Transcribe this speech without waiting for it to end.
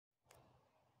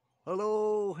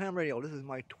Hello, ham radio. This is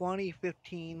my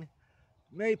 2015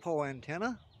 maypole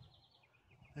antenna.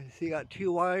 As you see, got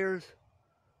two wires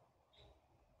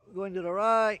going to the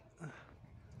right,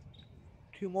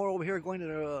 two more over here going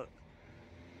to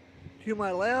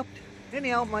my left.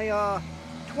 Anyhow, my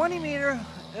 20 meter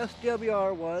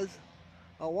SWR was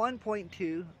a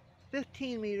 1.2,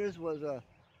 15 meters was a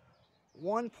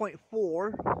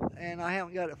 1.4, and I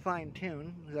haven't got it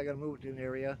fine-tuned because I got to move it to an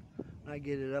area and I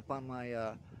get it up on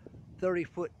my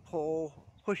 30-foot pole,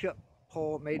 push-up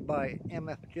pole made by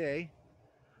MFJ.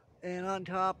 And on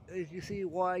top, as you see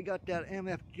why I got that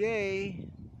MFJ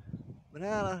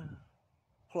banana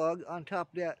plug on top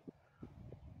of that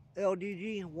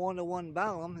LDG 1-to-1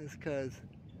 balun is because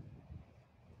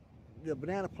the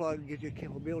banana plug gives you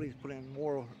capabilities to put in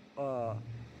more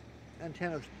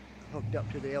antennas hooked up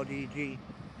to the LDG,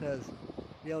 because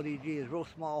the LDG is a real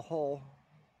small hole.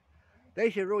 They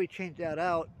should really change that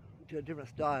out to a different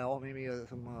style, maybe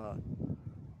some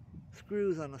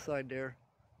screws on the side there.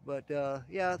 But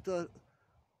yeah, it's a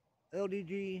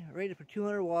LDG rated for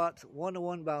 200 watts,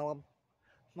 1-to-1 balun.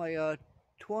 My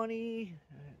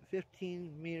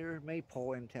 2015 meter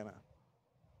maypole antenna.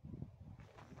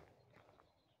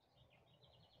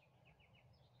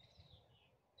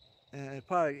 And it's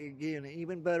probably getting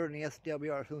even better than the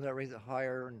SWR as soon as I raise it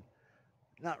higher and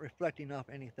not reflecting off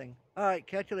anything. Alright,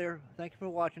 catch you later. Thank you for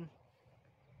watching.